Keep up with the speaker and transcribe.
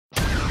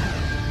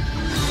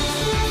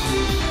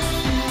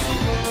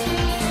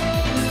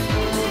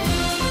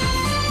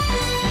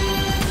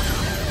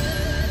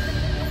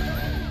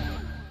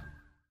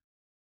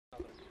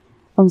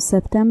On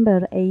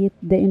September 8,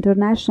 the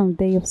International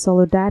Day of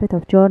Solidarity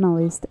of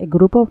Journalists, a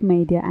group of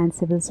media and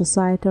civil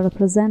society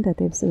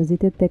representatives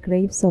visited the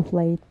graves of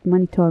late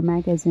Monitor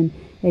magazine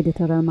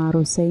editor Elmar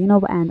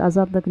Huseynov and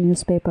Azadlig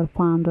newspaper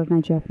founder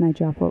Najaf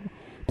Najafov.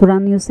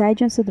 Turan news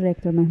agency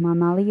director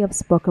Mehman Aliyev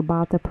spoke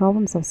about the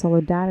problems of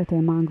solidarity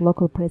among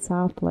local press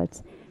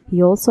outlets.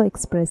 He also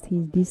expressed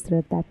his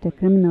distress that the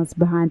criminals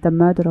behind the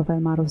murder of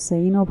Elmar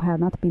Huseynov have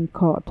not been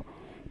caught.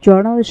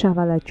 Journalist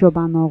Shahvalad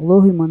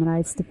Chobanoglu, human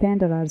rights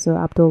defender Arzu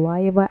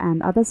Abdullayeva,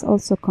 and others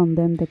also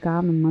condemned the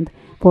government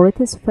for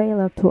its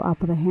failure to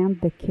apprehend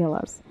the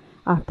killers.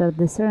 After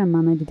the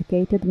ceremony, a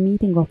dedicated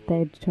meeting of the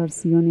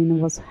Editors'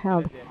 Union was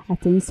held at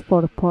the Institute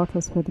for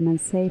Reporters' Freedom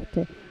and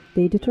Safety.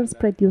 The editors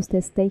produced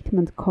a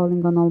statement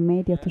calling on all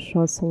media to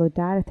show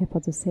solidarity for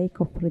the sake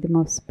of freedom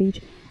of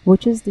speech,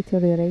 which is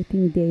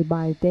deteriorating day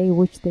by day,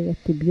 which they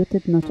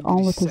attributed not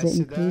only to the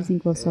increasing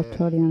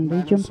authoritarian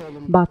regime,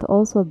 but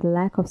also the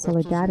lack of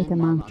solidarity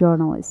among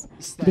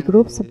journalists. The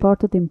group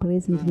supported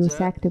imprisoned youth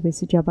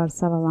activists Jabar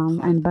Savalan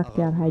and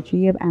Bakhtiar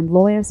Hajiev and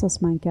lawyers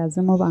Osman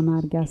Kazimov,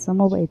 Anar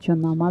Gasimov, Echon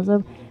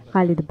Namazov,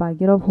 Khalid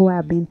Bagirov, who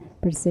have been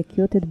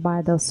persecuted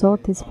by the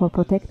authorities for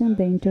protecting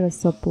the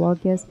interests of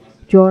bloggers,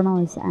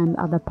 journalists and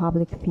other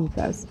public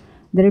figures.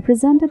 The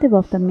representative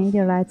of the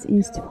Media Rights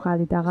Institute,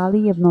 Khalid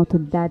Aliyev,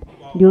 noted that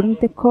during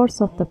the course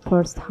of the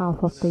first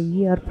half of the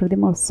year,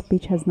 freedom of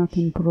speech has not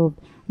improved,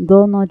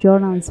 though no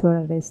journalists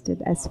were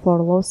arrested. As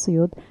for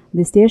lawsuit,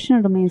 the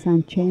situation remains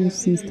unchanged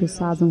since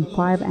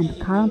 2005, and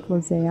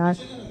currently there are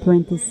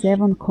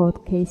 27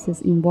 court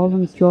cases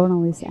involving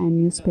journalists and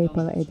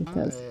newspaper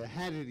editors.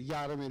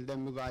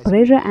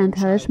 Pressure and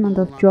harassment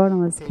of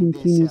journalists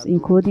continues,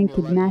 including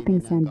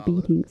kidnappings and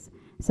beatings.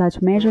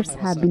 Such measures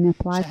have been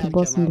applied to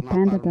both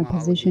independent and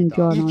opposition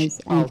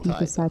journalists, and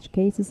 50 such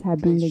cases have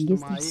been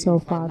registered so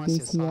far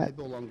this year.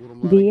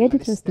 The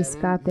editors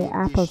discussed the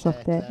apples of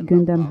the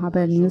Gündem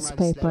Haber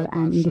newspaper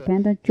and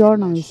independent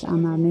journalist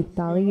Najaf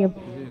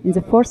Najafov. In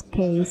the first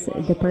case,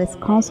 the press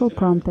council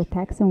prompted a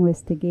tax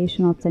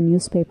investigation of the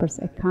newspaper's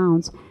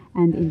accounts,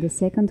 and in the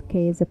second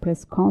case, the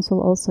press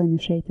council also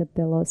initiated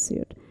the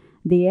lawsuit.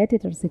 The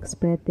editors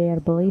expressed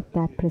their belief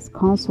that press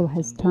council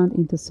has turned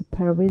into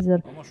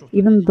supervisor,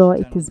 even though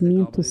it is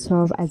meant to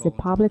serve as a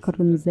public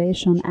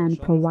organization and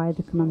provide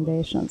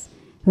recommendations.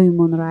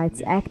 Human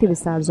rights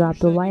activist Arzu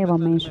Abdullayeva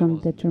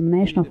mentioned the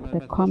termination of the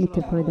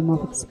Committee Freedom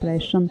of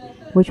Expression,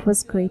 which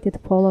was created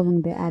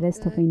following the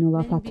arrest of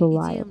Inullah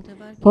Fatullayev.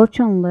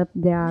 Fortunately,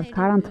 there are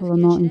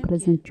currently no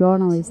imprisoned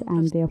journalists,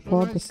 and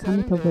therefore the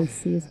committee will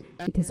cease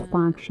its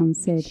function,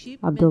 said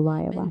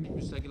Abdullayeva.